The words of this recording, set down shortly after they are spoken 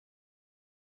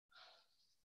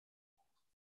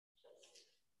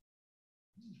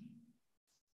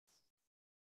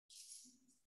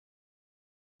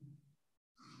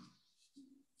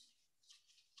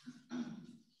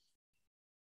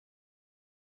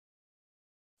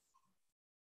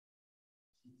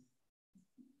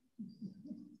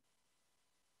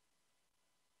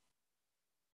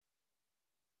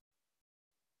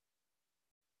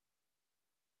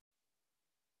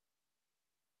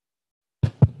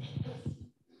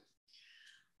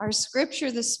Our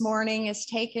scripture this morning is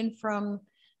taken from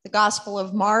the Gospel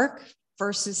of Mark,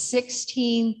 verses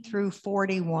 16 through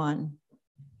 41.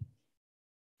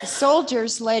 The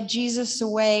soldiers led Jesus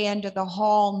away into the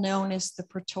hall known as the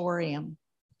Praetorium.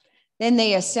 Then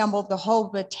they assembled the whole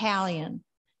battalion.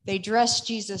 They dressed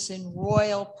Jesus in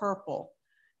royal purple,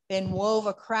 then wove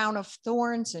a crown of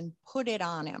thorns and put it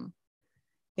on him.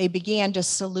 They began to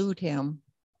salute him.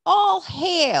 "All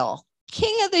hail,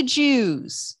 King of the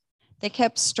Jews!" They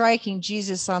kept striking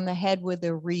Jesus on the head with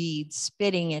a reed,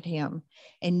 spitting at him,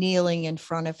 and kneeling in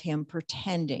front of him,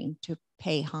 pretending to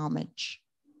pay homage.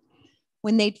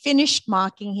 When they'd finished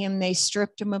mocking him, they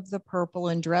stripped him of the purple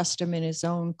and dressed him in his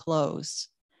own clothes.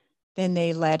 Then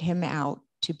they led him out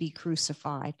to be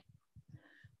crucified.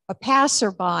 A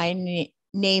passerby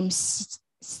named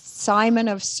Simon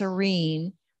of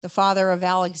Cyrene, the father of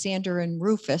Alexander and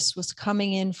Rufus, was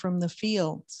coming in from the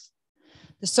fields.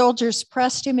 The soldiers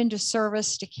pressed him into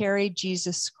service to carry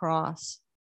Jesus' cross.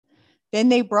 Then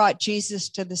they brought Jesus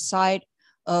to the site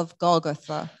of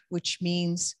Golgotha, which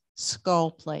means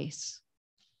skull place.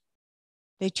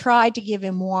 They tried to give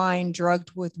him wine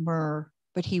drugged with myrrh,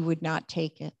 but he would not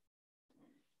take it.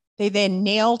 They then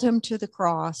nailed him to the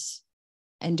cross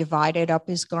and divided up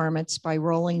his garments by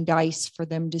rolling dice for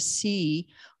them to see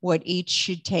what each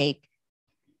should take.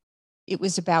 It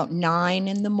was about 9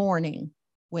 a.m.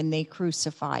 when they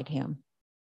crucified him.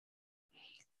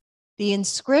 The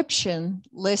inscription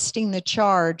listing the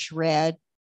charge read,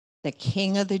 "The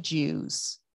King of the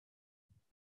Jews."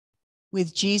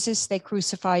 With Jesus, they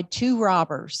crucified 2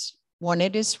 robbers, one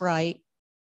at his right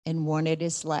and one at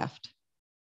his left.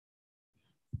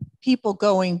 People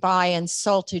going by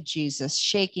insulted Jesus,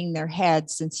 shaking their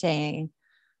heads and saying,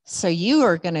 "So you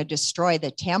are going to destroy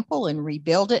the temple and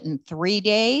rebuild it in 3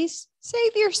 days?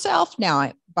 Save yourself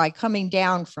now by coming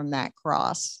down from that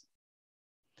cross."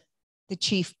 The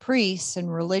chief priests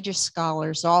and religious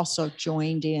scholars also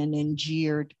joined in and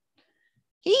jeered.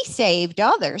 "He saved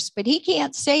others, but he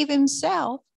can't save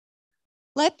himself.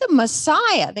 Let the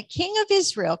Messiah, the King of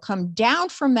Israel, come down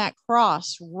from that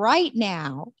cross right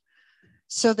now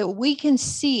so that we can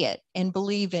see it and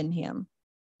believe in him."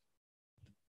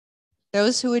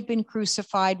 Those who had been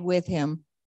crucified with him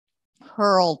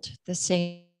hurled the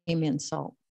same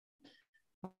insult.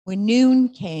 When noon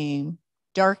came,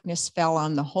 darkness fell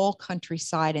on the whole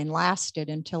countryside and lasted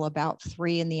until about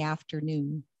 3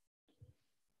 p.m.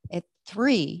 At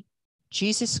 3,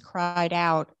 Jesus cried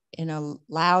out in a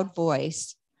loud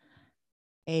voice,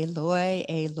 "Eloi,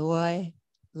 Eloi,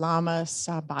 lama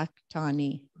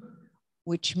sabachthani,"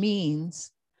 which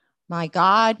means, my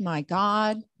God,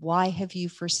 why have you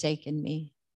forsaken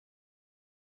me?"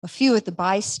 A few of the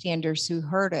bystanders who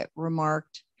heard it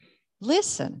remarked,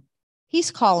 "Listen,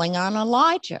 he's calling on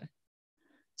Elijah."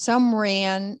 Some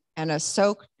ran and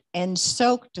soaked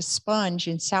a sponge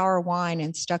in sour wine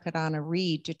and stuck it on a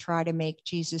reed to try to make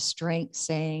Jesus drink,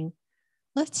 saying,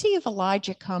 "Let's see if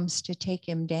Elijah comes to take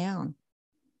him down."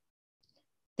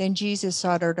 Then Jesus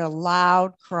uttered a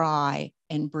loud cry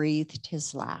and breathed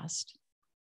his last.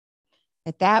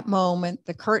 At that moment,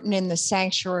 the curtain in the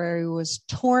sanctuary was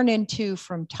torn in two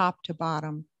from top to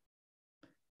bottom.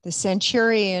 The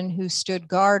centurion who stood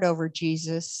guard over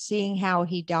Jesus, seeing how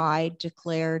he died,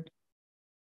 declared,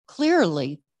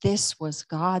 "Clearly, this was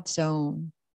God's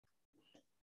own."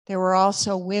 There were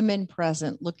also women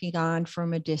present looking on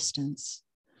from a distance.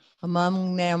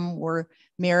 Among them were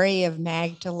Mary of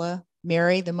Magdala,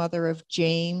 Mary, the mother of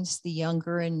James the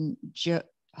younger, and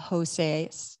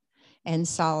Joses, and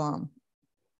Salome.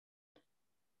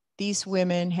 These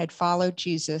women had followed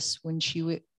Jesus when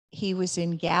he was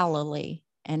in Galilee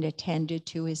and attended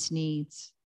to his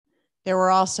needs. There were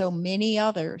also many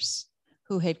others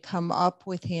who had come up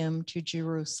with him to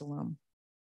Jerusalem.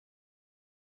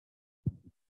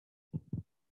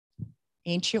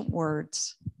 Ancient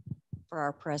words for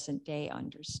our present day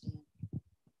understanding.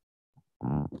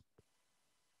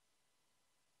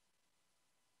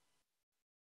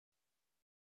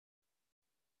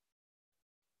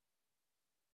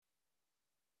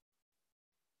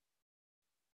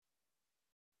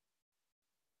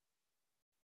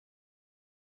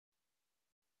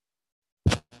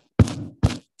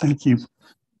 Thank you.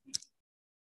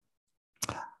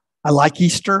 I like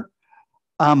Easter,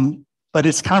 but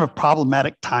it's kind of a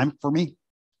problematic time for me.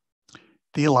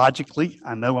 Theologically,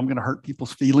 I know I'm going to hurt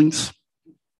people's feelings.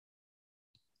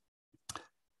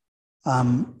 I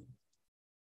know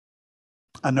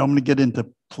I'm going to get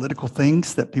into political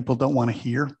things that people don't want to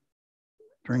hear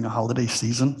during a holiday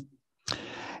season.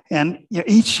 And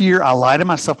each year I lie to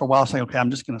myself for a while saying, okay, I'm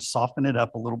just going to soften it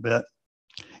up a little bit.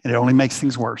 And it only makes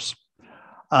things worse.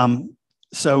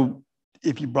 So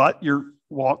if you brought your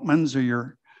Walkmans or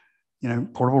your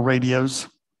portable radios,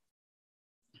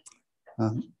 we're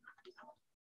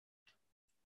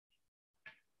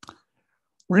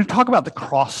going to talk about the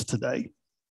cross today.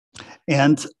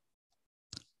 And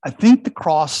I think the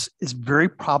cross is very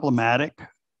problematic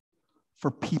for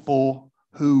people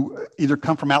who either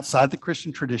come from outside the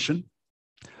Christian tradition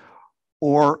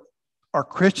or are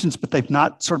Christians, but they've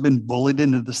not sort of been bullied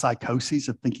into the psychoses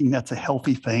of thinking that's a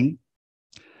healthy thing,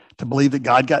 to believe that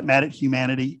God got mad at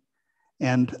humanity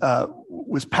and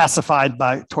was pacified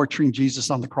by torturing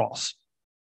Jesus on the cross.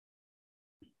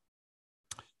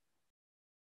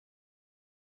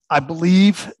 I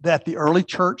believe that the early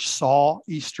church saw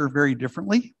Easter very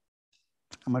differently.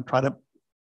 I'm going to try to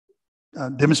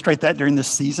demonstrate that during this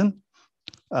season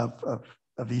of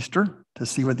Easter to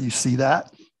see whether you see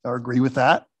that or agree with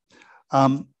that.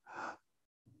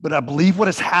 But I believe what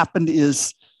has happened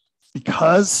is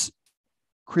because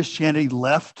Christianity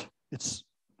left its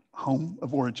home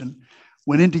of origin,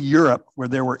 went into Europe where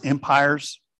there were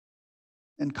empires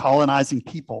and colonizing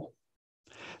people,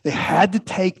 they had to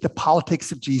take the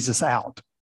politics of Jesus out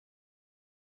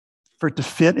for it to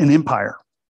fit an empire,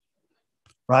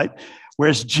 right?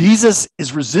 Whereas Jesus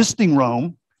is resisting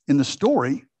Rome in the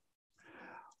story,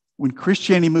 when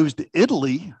Christianity moves to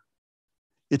Italy,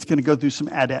 it's going to go through some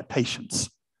adaptations.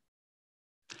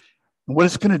 And what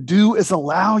it's going to do is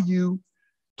allow you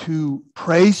to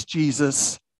praise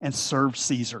Jesus and serve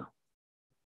Caesar.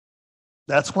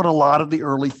 That's what a lot of the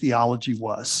early theology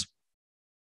was.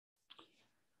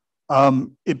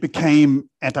 It became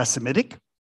anti-Semitic,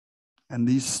 and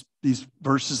these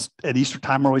verses at Easter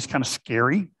time are always kind of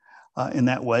scary in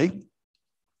that way.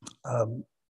 The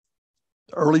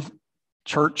early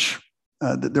church,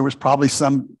 there was probably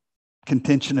some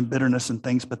contention and bitterness and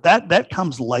things, but that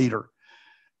comes later.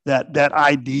 That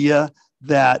idea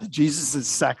that Jesus is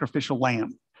sacrificial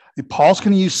lamb. And Paul's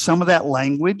going to use some of that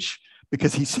language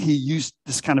because he used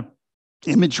this kind of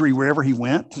imagery wherever he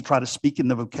went to try to speak in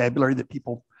the vocabulary that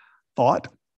people thought.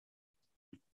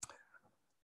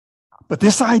 But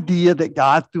this idea that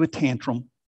God threw a tantrum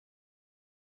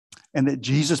and that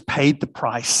Jesus paid the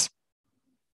price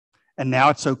and now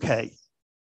it's okay,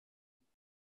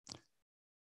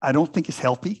 I don't think it's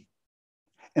healthy,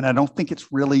 and I don't think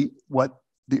it's really what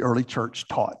the early church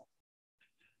taught.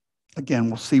 Again,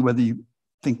 we'll see whether you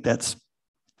think that's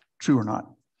true or not.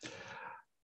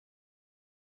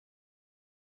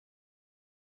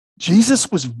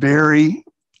 Jesus was very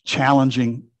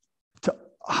challenging to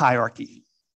hierarchy.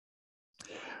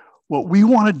 What we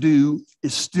want to do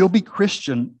is still be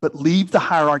Christian, but leave the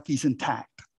hierarchies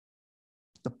intact,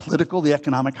 the political, the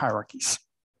economic hierarchies.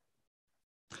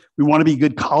 We want to be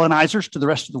good colonizers to the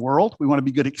rest of the world. We want to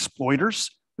be good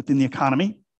exploiters within the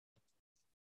economy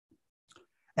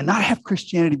and not have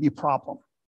Christianity be a problem.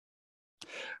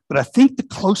 But I think the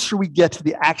closer we get to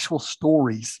the actual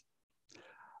stories,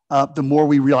 the more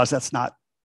we realize that's not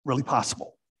really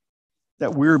possible,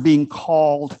 that we're being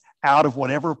called out of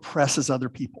whatever oppresses other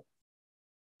people.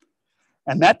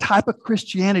 And that type of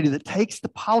Christianity that takes the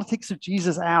politics of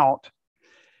Jesus out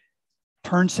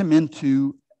turns him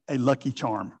into a lucky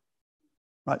charm,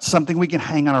 right? Something we can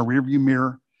hang on our rearview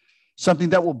mirror, something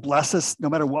that will bless us no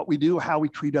matter what we do, how we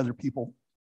treat other people.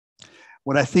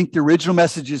 What I think the original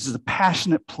message is a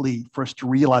passionate plea for us to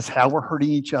realize how we're hurting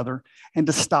each other and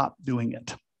to stop doing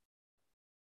it.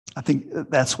 I think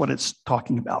that's what it's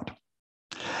talking about.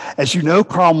 As you know,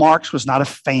 Karl Marx was not a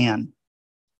fan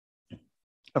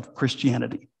of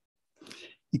Christianity.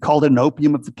 He called it an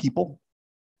opium of the people.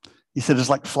 He said it's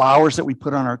like flowers that we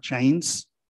put on our chains.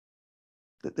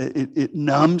 It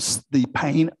numbs the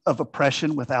pain of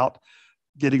oppression without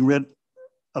getting rid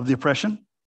of the oppression.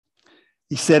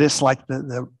 He said it's like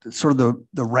the sort of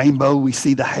the rainbow we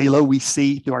see, the halo we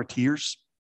see through our tears.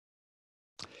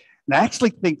 And I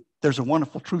actually think there's a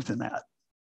wonderful truth in that.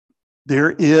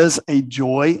 There is a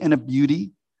joy and a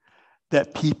beauty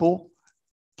that people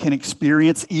can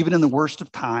experience even in the worst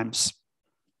of times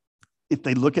if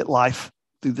they look at life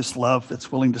through this love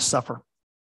that's willing to suffer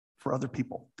for other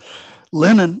people.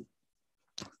 Lenin,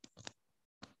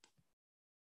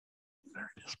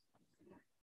 there it is.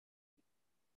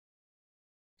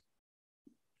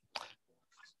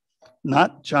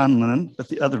 Not John Lennon, but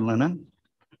the other Lenin,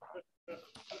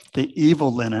 the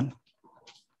evil Lenin,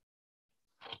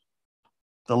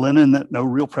 the Lenin that no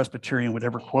real Presbyterian would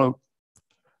ever quote,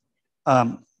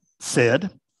 said,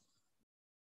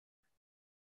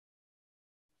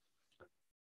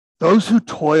 Those who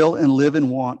toil and live in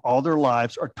want all their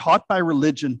lives are taught by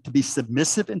religion to be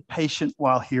submissive and patient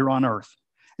while here on earth,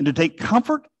 and to take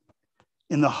comfort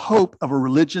in the hope of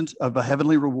a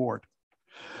heavenly reward.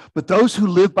 But those who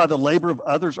live by the labor of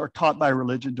others are taught by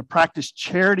religion to practice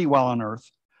charity while on earth,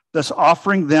 thus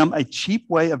offering them a cheap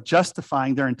way of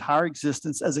justifying their entire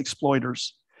existence as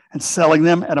exploiters and selling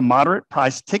them at a moderate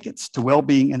price tickets to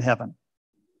well-being in heaven.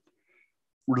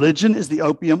 Religion is the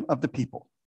opium of the people.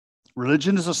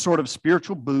 Religion is a sort of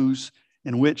spiritual booze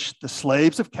in which the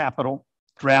slaves of capital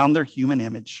drown their human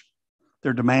image,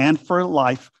 their demand for a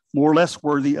life more or less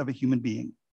worthy of a human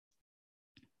being.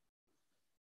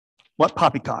 What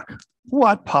poppycock?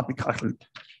 What poppycock?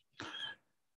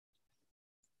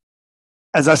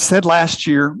 As I said last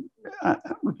year,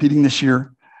 repeating this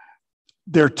year,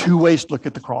 there are two ways to look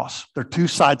at the cross. There are two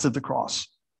sides of the cross.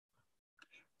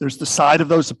 There's the side of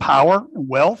those of power and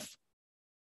wealth.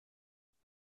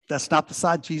 That's not the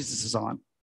side Jesus is on,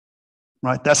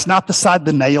 right? That's not the side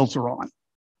the nails are on.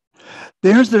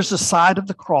 There's a side of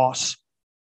the cross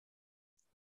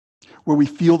where we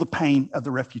feel the pain of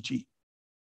the refugee,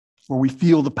 where we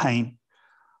feel the pain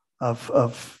of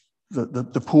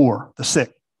the poor, the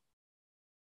sick.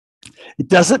 It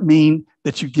doesn't mean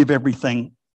that you give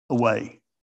everything away.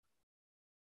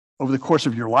 Over the course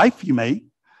of your life, you may,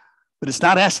 but it's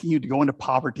not asking you to go into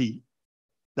poverty.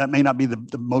 That may not be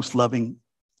the most loving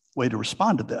way to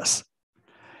respond to this.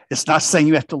 It's not saying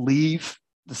you have to leave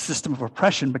the system of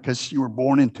oppression because you were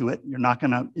born into it. You're not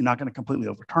gonna completely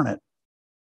overturn it.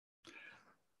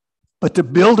 But to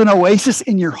build an oasis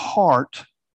in your heart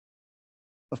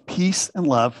of peace and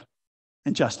love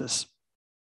and justice,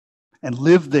 and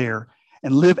live there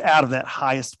and live out of that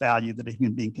highest value that a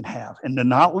human being can have, and to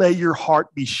not let your heart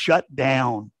be shut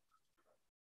down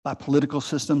by political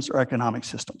systems or economic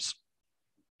systems,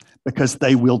 because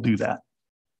they will do that.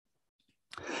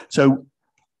 So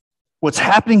what's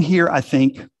happening here, I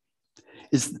think,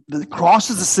 is the cross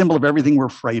is a symbol of everything we're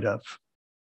afraid of.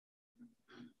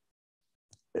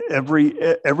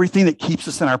 Everything that keeps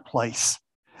us in our place,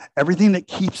 everything that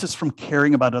keeps us from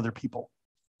caring about other people,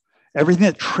 everything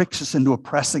that tricks us into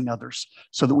oppressing others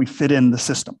so that we fit in the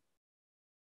system.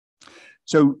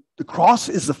 So the cross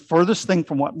is the furthest thing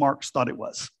from what Marx thought it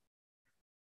was.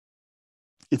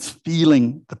 It's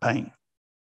feeling the pain,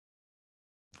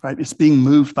 right? It's being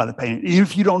moved by the pain. Even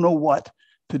if you don't know what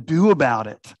to do about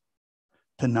it,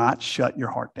 to not shut your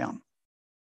heart down.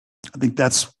 I think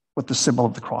that's what the symbol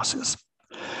of the cross is.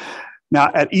 Now,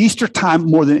 at Easter time,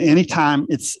 more than any time,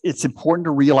 it's important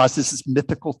to realize this is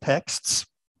mythical texts.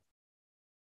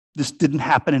 This didn't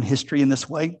happen in history in this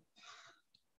way.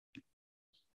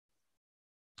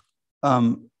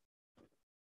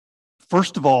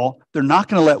 First of all, they're not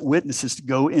going to let witnesses to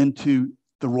go into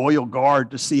the royal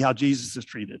guard to see how Jesus is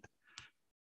treated,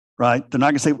 right? They're not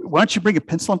going to say, why don't you bring a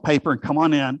pencil and paper and come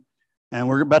on in, and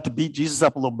we're about to beat Jesus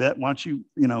up a little bit. Why don't you,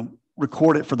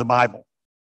 record it for the Bible?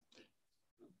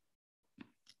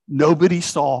 Nobody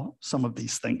saw some of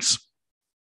these things.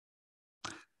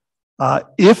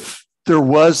 If there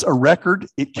was a record,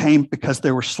 it came because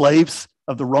there were slaves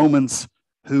of the Romans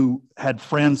who had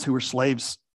friends who were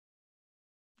slaves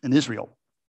in Israel,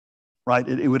 right?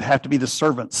 It would have to be the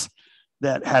servants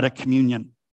that had a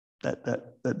communion that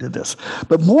did this.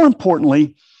 But more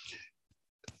importantly,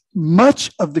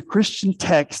 much of the Christian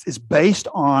text is based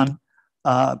on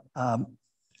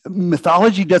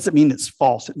mythology. Doesn't mean it's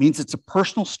false. It means it's a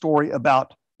personal story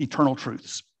about eternal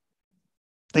truths.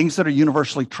 Things that are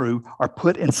universally true are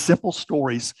put in simple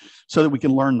stories so that we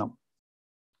can learn them.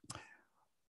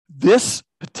 This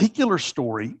particular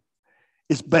story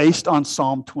is based on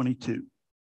Psalm 22.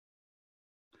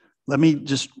 Let me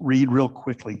just read real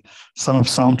quickly some of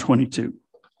Psalm 22.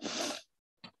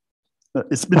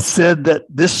 It's been said that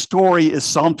this story is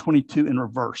Psalm 22 in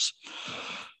reverse.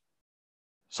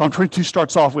 Psalm 22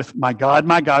 starts off with, my God,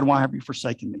 why have you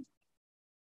forsaken me?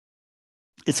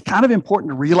 It's kind of important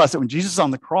to realize that when Jesus is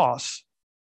on the cross,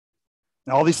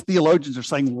 and all these theologians are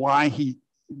saying why he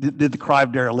did the cry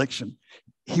of dereliction,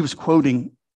 he was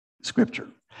quoting scripture.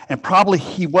 And probably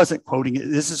he wasn't quoting it.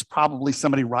 This is probably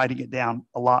somebody writing it down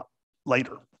a lot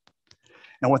later.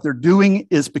 And what they're doing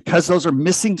is, because those are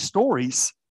missing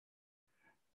stories,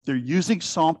 they're using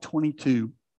Psalm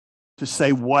 22 to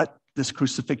say what this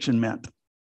crucifixion meant.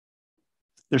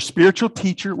 Their spiritual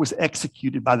teacher was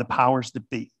executed by the powers that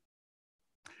be.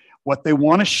 What they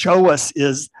want to show us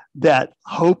is that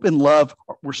hope and love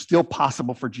were still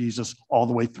possible for Jesus all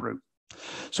the way through.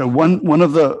 So one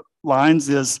of the lines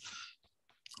is,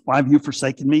 why have you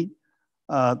forsaken me?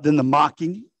 Then the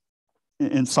mocking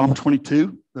in Psalm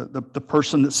 22, the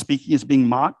person that's speaking is being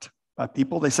mocked. by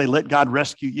people. They say, let God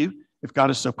rescue you if God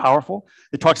is so powerful.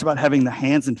 It talks about having the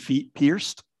hands and feet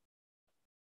pierced.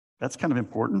 That's kind of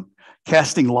important.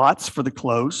 Casting lots for the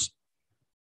clothes.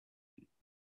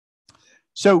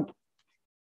 So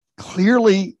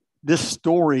clearly, this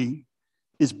story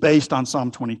is based on Psalm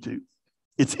 22.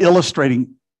 It's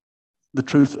illustrating the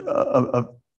truth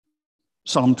of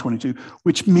Psalm 22,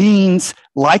 which means,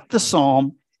 like the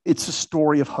Psalm, it's a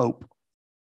story of hope.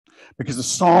 Because the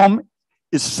Psalm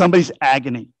is somebody's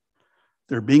agony.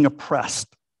 They're being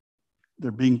oppressed.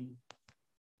 They're being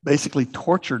basically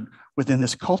tortured within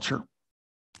this culture.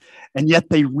 And yet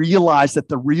they realize that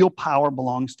the real power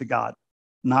belongs to God,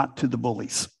 not to the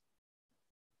bullies.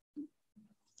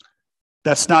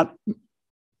 That's not an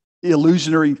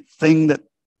illusionary thing that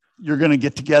you're going to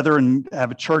get together and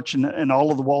have a church and all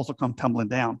of the walls will come tumbling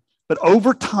down. But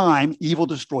over time, evil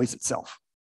destroys itself.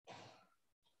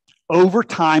 Over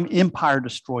time, empire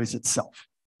destroys itself.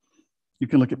 You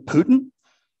can look at Putin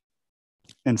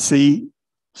and see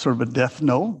sort of a death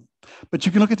knell, but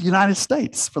you can look at the United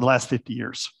States for the last 50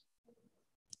 years.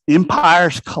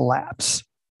 Empires collapse.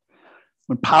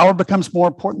 When power becomes more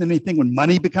important than anything, when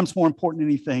money becomes more important than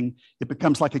anything, it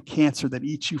becomes like a cancer that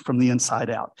eats you from the inside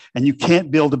out. And you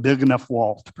can't build a big enough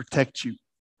wall to protect you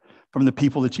from the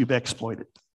people that you've exploited.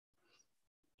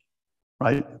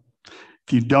 Right?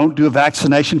 If you don't do a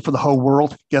vaccination for the whole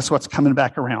world, guess what's coming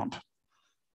back around?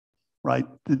 Right?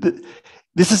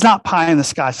 This is not pie in the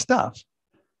sky stuff.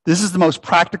 This is the most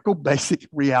practical, basic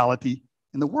reality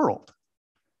in the world.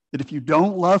 That if you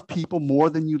don't love people more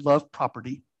than you love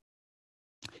property,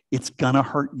 it's going to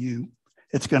hurt you.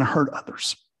 It's going to hurt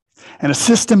others. And a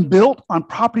system built on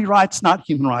property rights, not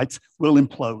human rights, will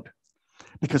implode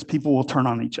because people will turn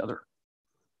on each other.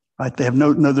 Right? They have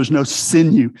there's no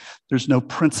sinew. There's no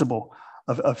principle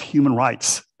of human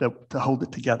rights to hold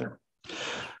it together.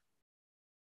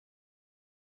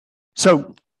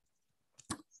 So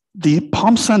the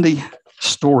Palm Sunday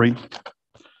story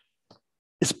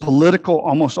is political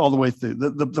almost all the way through.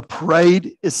 The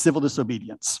parade is civil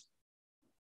disobedience.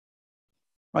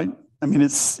 Right? I mean,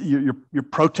 it's you're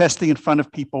protesting in front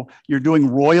of people. You're doing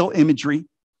royal imagery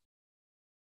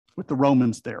with the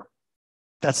Romans there.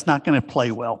 That's not going to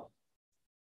play well.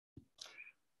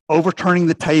 Overturning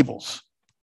the tables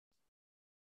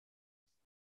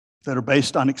that are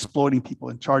based on exploiting people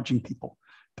and charging people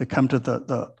to come to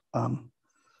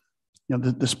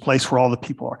this place where all the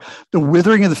people are. The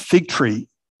withering of the fig tree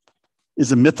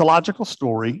is a mythological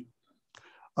story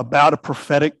about a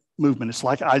prophetic movement. It's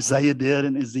like Isaiah did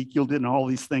and Ezekiel did and all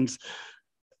these things.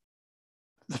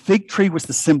 The fig tree was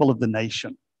the symbol of the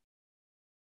nation.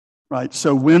 Right?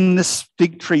 So when this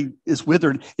fig tree is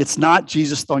withered, it's not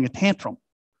Jesus throwing a tantrum,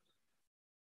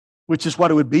 which is what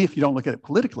it would be if you don't look at it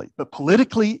politically. But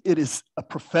politically, it is a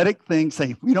prophetic thing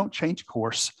saying, if we don't change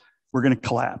course, we're going to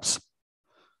collapse.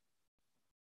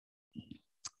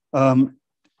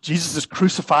 Jesus is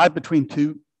crucified between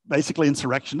two, basically,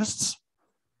 insurrectionists,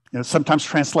 sometimes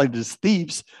translated as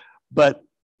thieves, but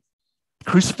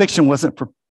crucifixion wasn't for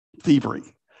thievery,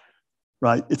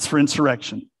 right? It's for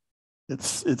insurrection.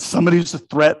 It's somebody who's a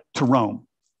threat to Rome.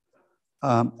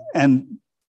 And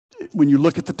when you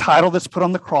look at the title that's put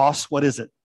on the cross, what is it?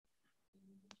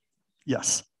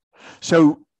 Yes.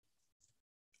 So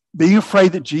being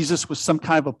afraid that Jesus was some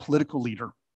kind of a political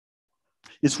leader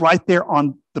is right there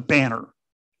on the banner.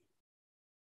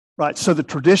 Right? So the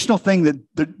traditional thing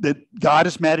that God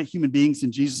is mad at human beings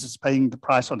and Jesus is paying the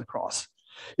price on the cross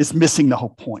is missing the whole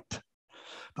point.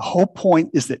 The whole point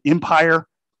is that empire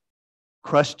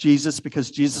crushed Jesus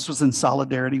because Jesus was in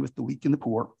solidarity with the weak and the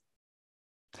poor.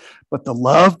 But the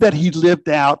love that he lived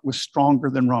out was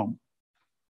stronger than Rome.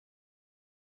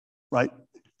 Right?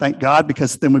 Thank God,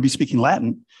 because then we'd be speaking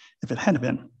Latin if it hadn't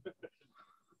been.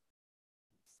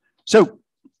 So,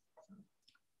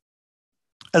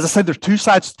 as I said, there's two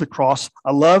sides to the cross.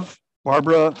 I love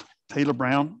Barbara Taylor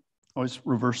Brown. Always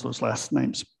reverse those last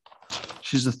names.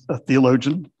 She's a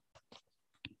theologian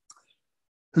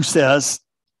who says,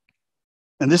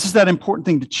 and this is that important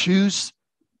thing, to choose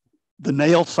the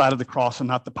nailed side of the cross and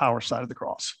not the power side of the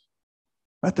cross.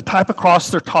 Right? The type of cross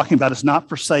they're talking about is not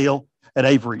for sale at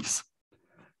Avery's.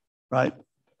 Right?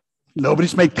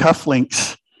 Nobody's made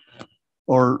cufflinks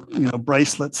or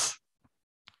bracelets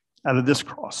out of this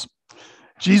cross.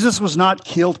 Jesus was not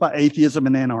killed by atheism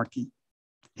and anarchy.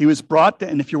 He was brought to,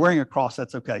 and if you're wearing a cross,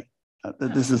 that's okay.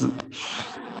 This isn't.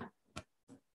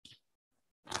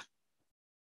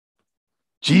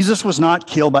 Jesus was not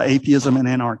killed by atheism and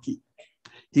anarchy.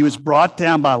 He was brought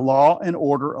down by law and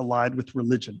order allied with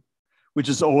religion, which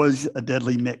is always a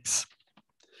deadly mix.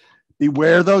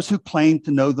 Beware those who claim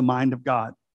to know the mind of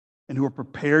God and who are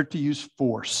prepared to use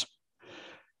force,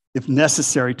 if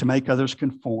necessary, to make others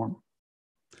conform.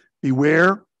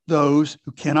 Beware those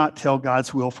who cannot tell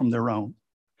God's will from their own.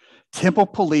 Temple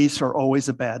police are always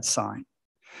a bad sign.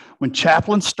 When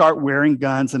chaplains start wearing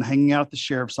guns and hanging out at the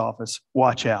sheriff's office,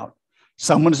 watch out.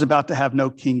 Someone is about to have no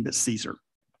king but Caesar.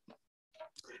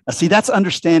 Now, see, that's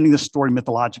understanding the story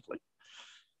mythologically.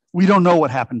 We don't know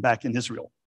what happened back in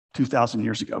Israel 2,000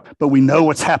 years ago, but we know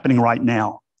what's happening right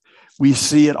now. We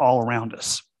see it all around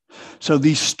us. So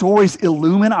these stories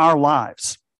illumine our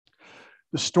lives.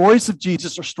 The stories of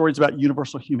Jesus are stories about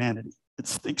universal humanity.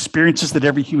 It's the experiences that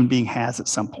every human being has at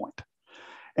some point.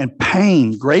 And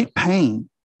pain, great pain,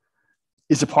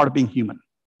 is a part of being human.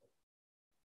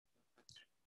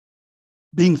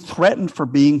 Being threatened for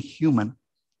being human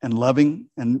and loving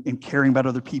and caring about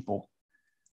other people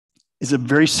is a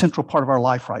very central part of our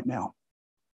life right now.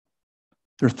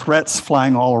 There are threats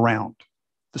flying all around.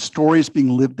 The story is being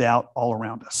lived out all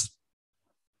around us.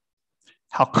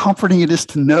 How comforting it is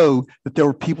to know that there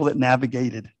were people that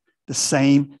navigated the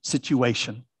same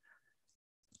situation.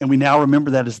 And we now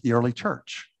remember that as the early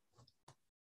church.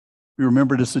 We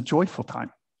remember it as a joyful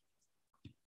time.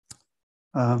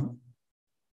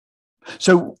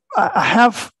 So I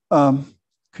have,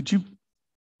 could you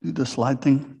do the slide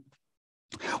thing?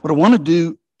 What I want to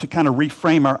do to kind of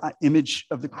reframe our image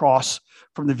of the cross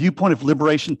from the viewpoint of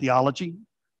liberation theology,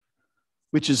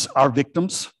 which is our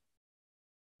victims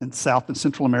in South and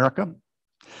Central America.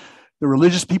 The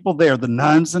religious people there, the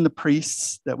nuns and the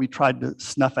priests that we tried to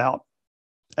snuff out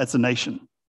as a nation,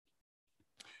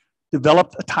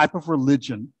 developed a type of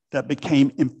religion that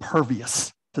became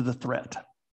impervious to the threat.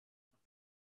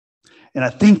 And I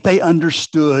think they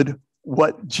understood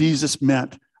what Jesus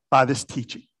meant by this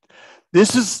teaching.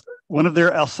 This is one of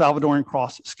their El Salvadorian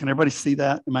crosses. Can everybody see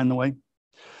that? Am I in the way?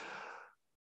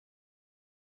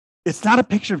 It's not a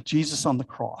picture of Jesus on the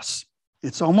cross.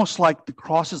 It's almost like the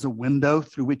cross is a window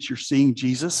through which you're seeing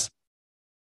Jesus.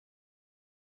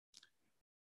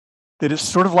 That it's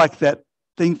sort of like that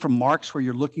thing from Marx where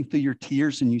you're looking through your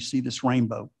tears and you see this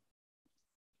rainbow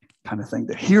kind of thing.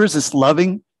 That here is this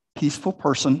loving, peaceful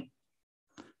person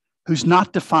who's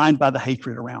not defined by the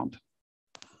hatred around.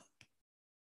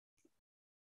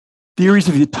 Theories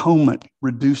of the atonement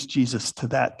reduce Jesus to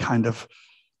that kind of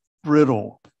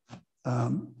brittle,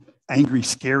 angry,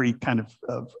 scary kind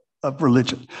of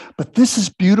religion. But this is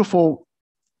beautiful.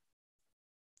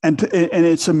 And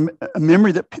it's a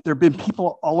memory that there have been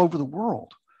people all over the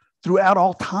world throughout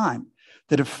all time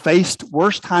that have faced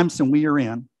worse times than we are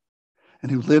in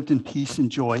and who lived in peace and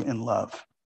joy and love.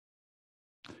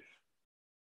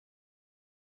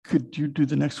 Could you do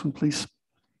the next one, please?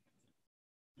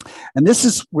 And this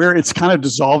is where it's kind of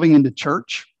dissolving into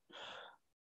church.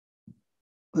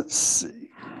 Let's see.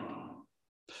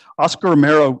 Oscar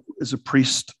Romero is a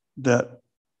priest that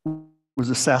was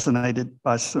assassinated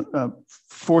by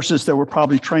forces that were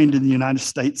probably trained in the United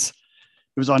States.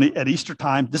 It was at Easter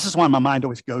time. This is why my mind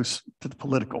always goes to the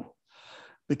political.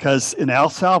 Because in El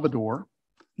Salvador,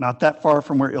 not that far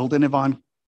from where Ilda and Yvonne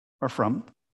are from,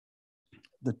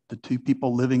 the two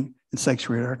people living in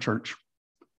sanctuary at our church,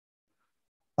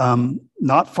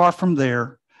 not far from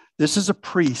there, this is a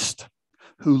priest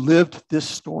who lived this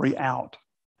story out,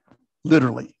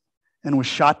 literally, and was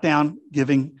shot down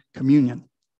giving communion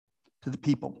to the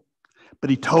people.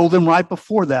 But he told them right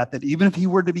before that even if he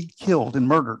were to be killed and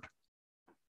murdered,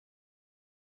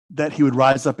 that he would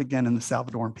rise up again in the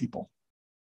Salvadoran people.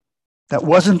 That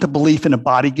wasn't the belief in a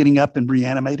body getting up and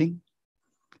reanimating.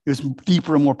 It was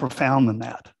deeper and more profound than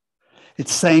that.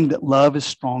 It's saying that love is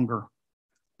stronger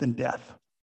than death,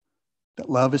 that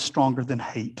love is stronger than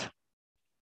hate,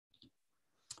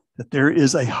 that there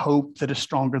is a hope that is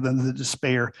stronger than the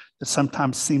despair that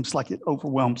sometimes seems like it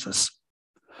overwhelms us.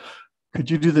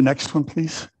 Could you do the next one,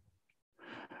 please?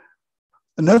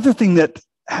 Another thing that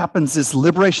happens is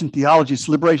liberation theology. It's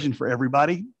liberation for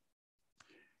everybody.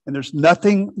 And there's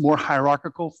nothing more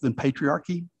hierarchical than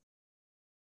patriarchy.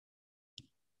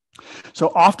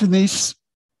 So often these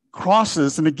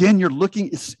crosses, and again,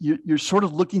 you're sort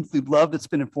of looking through love that's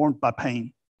been informed by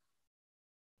pain.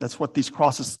 That's what these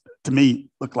crosses, to me,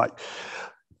 look like.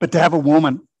 But to have a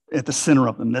woman at the center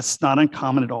of them, that's not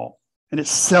uncommon at all. And it's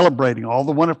celebrating all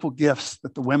the wonderful gifts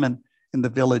that the women in the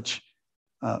village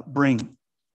bring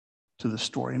to the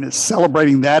story. And it's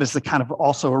celebrating that as the kind of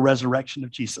also a resurrection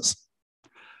of Jesus.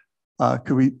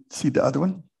 Could we see the other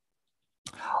one?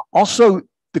 Also,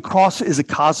 the cross is a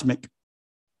cosmic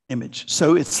image.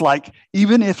 So it's like,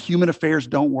 even if human affairs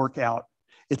don't work out,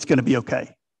 it's going to be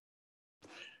okay.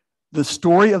 The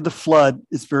story of the flood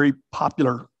is very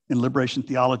popular in liberation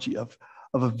theology of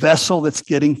a vessel that's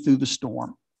getting through the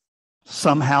storm.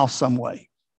 somehow, some way.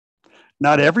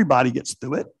 Not everybody gets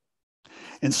through it.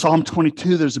 In Psalm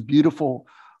 22, there's a beautiful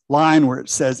line where it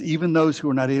says, even those who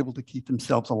are not able to keep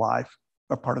themselves alive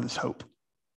are part of this hope.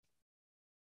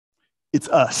 It's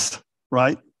us,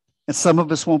 right? And some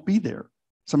of us won't be there.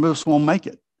 Some of us won't make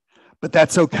it. But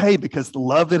that's okay, because the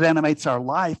love that animates our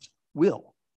life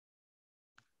will.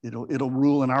 It'll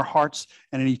rule in our hearts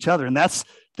and in each other. And that's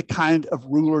the kind of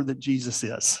ruler that Jesus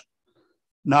is.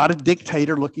 Not a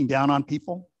dictator looking down on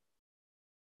people,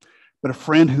 but a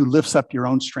friend who lifts up your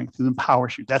own strength, who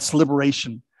empowers you. That's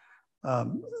liberation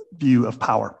view of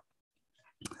power.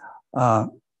 But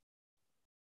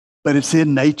it's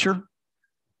in nature.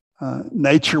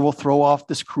 Nature will throw off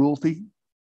this cruelty,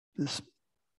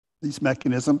 these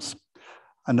mechanisms.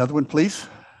 Another one, please.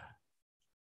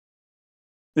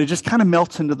 It just kind of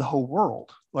melts into the whole world.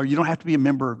 Or you don't have to be a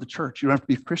member of the church. You don't have to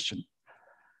be a Christian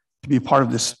to be a part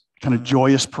of this kind of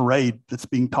joyous parade that's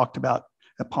being talked about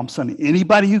at Palm Sunday.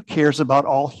 Anybody who cares about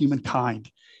all humankind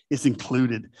is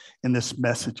included in this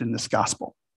message, in this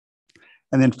gospel.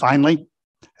 And then finally,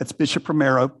 that's Bishop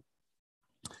Romero.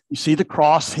 You see the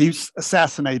cross, he's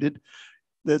assassinated.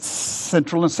 That's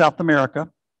Central and South America.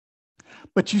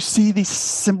 But you see these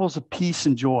symbols of peace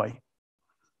and joy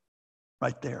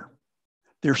right there.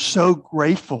 They're so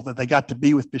grateful that they got to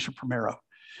be with Bishop Romero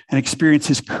and experience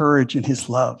his courage and his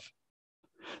love,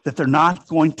 that they're not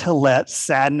going to let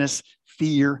sadness,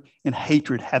 fear, and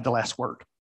hatred have the last word.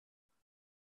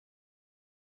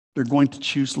 They're going to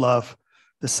choose love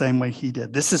the same way he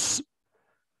did. This is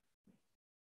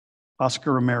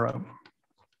Oscar Romero.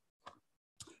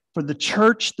 For the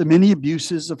church, the many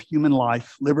abuses of human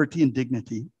life, liberty, and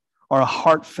dignity are a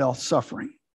heartfelt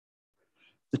suffering.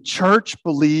 The church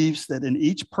believes that in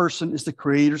each person is the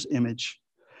Creator's image,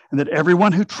 and that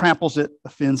everyone who tramples it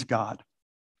offends God.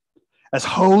 As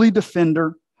holy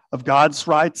defender of God's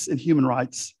rights and human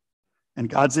rights and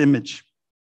God's image,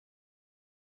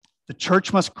 the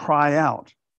church must cry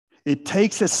out. It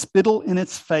takes as spittle in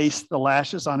its face the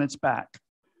lashes on its back.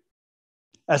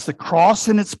 As the cross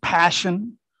in its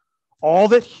passion, all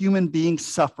that human beings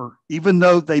suffer, even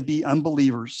though they be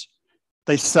unbelievers,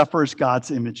 they suffer as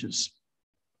God's images.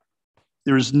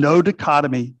 There is no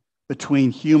dichotomy between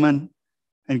human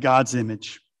and God's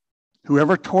image.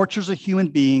 Whoever tortures a human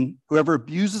being, whoever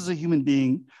abuses a human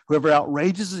being, whoever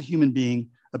outrages a human being,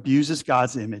 abuses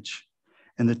God's image.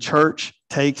 And the church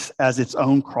takes as its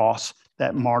own cross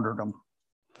that martyrdom.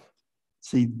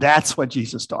 See, that's what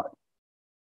Jesus taught.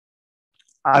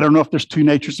 I don't know if there's two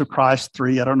natures of Christ,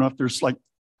 three. I don't know if there's like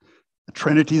a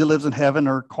Trinity that lives in heaven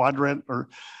or quadrant, or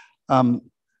I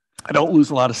don't lose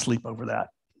a lot of sleep over that.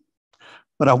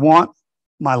 But I want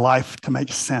my life to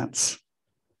make sense.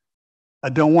 I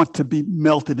don't want to be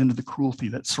melted into the cruelty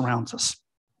that surrounds us.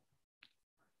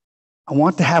 I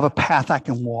want to have a path I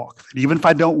can walk, that even if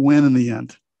I don't win in the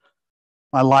end,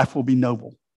 my life will be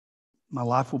noble. My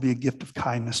life will be a gift of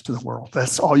kindness to the world.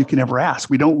 That's all you can ever ask.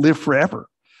 We don't live forever,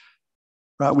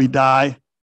 right? We die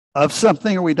of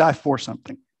something or we die for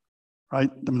something, right?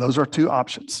 I mean, those are two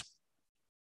options.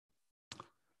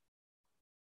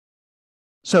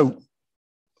 So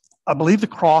I believe the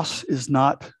cross is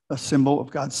not a symbol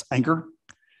of God's anger.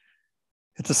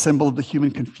 It's a symbol of the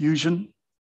human confusion.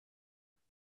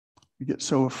 We get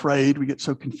so afraid, we get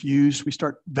so confused, we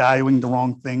start valuing the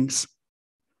wrong things.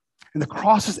 And the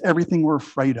cross is everything we're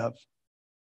afraid of.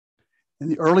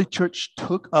 And the early church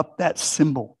took up that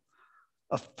symbol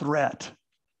of threat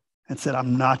and said,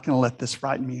 I'm not going to let this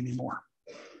frighten me anymore.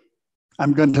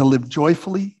 I'm going to live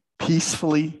joyfully,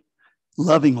 peacefully,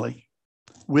 lovingly,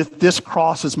 with this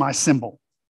cross as my symbol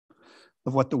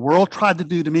of what the world tried to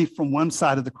do to me from one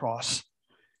side of the cross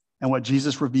and what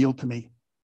Jesus revealed to me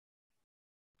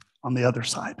on the other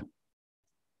side. I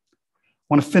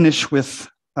want to finish with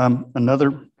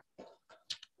another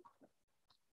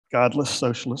godless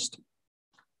socialist.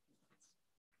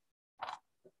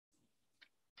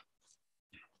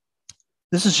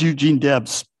 This is Eugene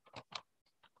Debs,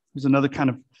 who's another kind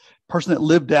of person that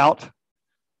lived out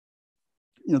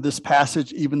this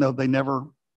passage, even though they never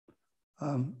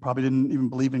probably didn't even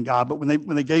believe in God. But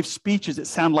when they gave speeches, it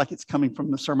sounded like it's coming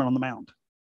from the Sermon on the Mount.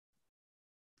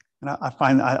 And I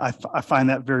find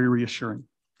that very reassuring.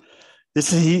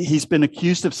 He's been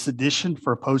accused of sedition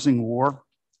for opposing war.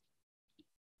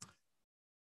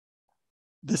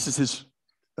 This is his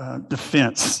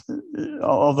defense,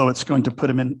 although it's going to put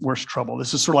him in worse trouble.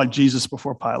 This is sort of like Jesus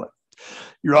before Pilate.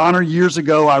 Your Honor, years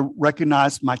ago, I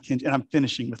recognized my kinship, and I'm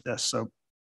finishing with this, so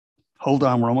hold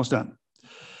on, we're almost done.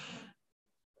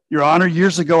 Your Honor,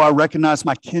 years ago, I recognized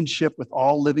my kinship with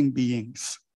all living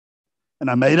beings, and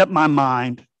I made up my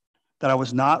mind that I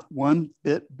was not one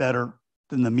bit better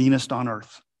than the meanest on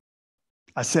earth.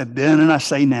 I said then and I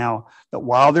say now that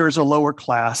while there is a lower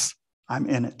class, I'm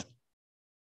in it.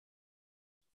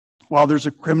 While there's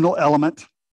a criminal element,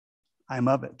 I'm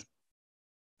of it.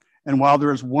 And while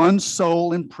there is one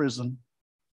soul in prison,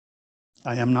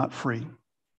 I am not free.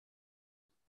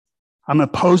 I'm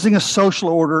opposing a social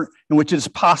order in which it is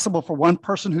possible for one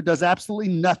person who does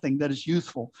absolutely nothing that is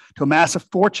useful to amass a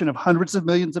fortune of hundreds of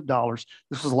millions of dollars.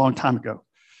 This was a long time ago.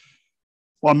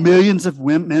 While millions of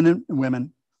men and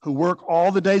women who work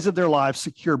all the days of their lives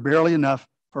secure barely enough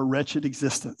for a wretched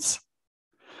existence.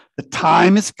 The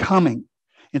time is coming,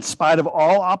 in spite of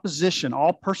all opposition,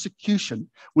 all persecution,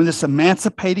 when this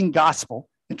emancipating gospel,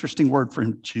 interesting word for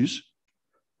him to choose,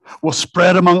 will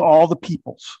spread among all the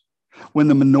peoples, when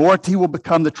the minority will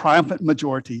become the triumphant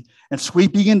majority and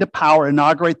sweeping into power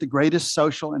inaugurate the greatest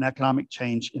social and economic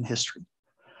change in history.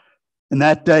 In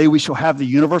that day, we shall have the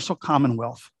universal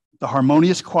commonwealth, the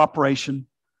harmonious cooperation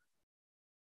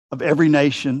of every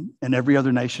nation and every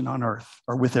other nation on earth,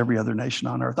 or with every other nation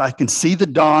on earth. I can see the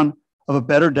dawn of a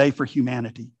better day for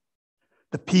humanity.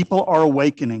 The people are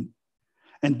awakening.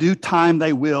 In due time,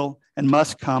 they will and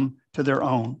must come to their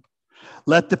own.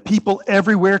 Let the people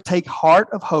everywhere take heart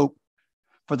of hope,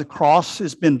 for the cross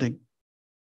is bending,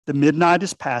 the midnight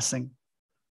is passing,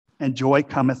 and joy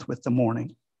cometh with the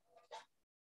morning.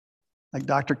 Like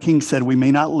Dr. King said, we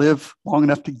may not live long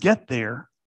enough to get there,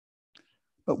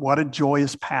 but what a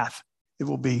joyous path it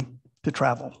will be to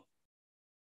travel.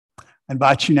 I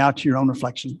invite you now to your own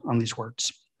reflection on these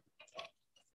words.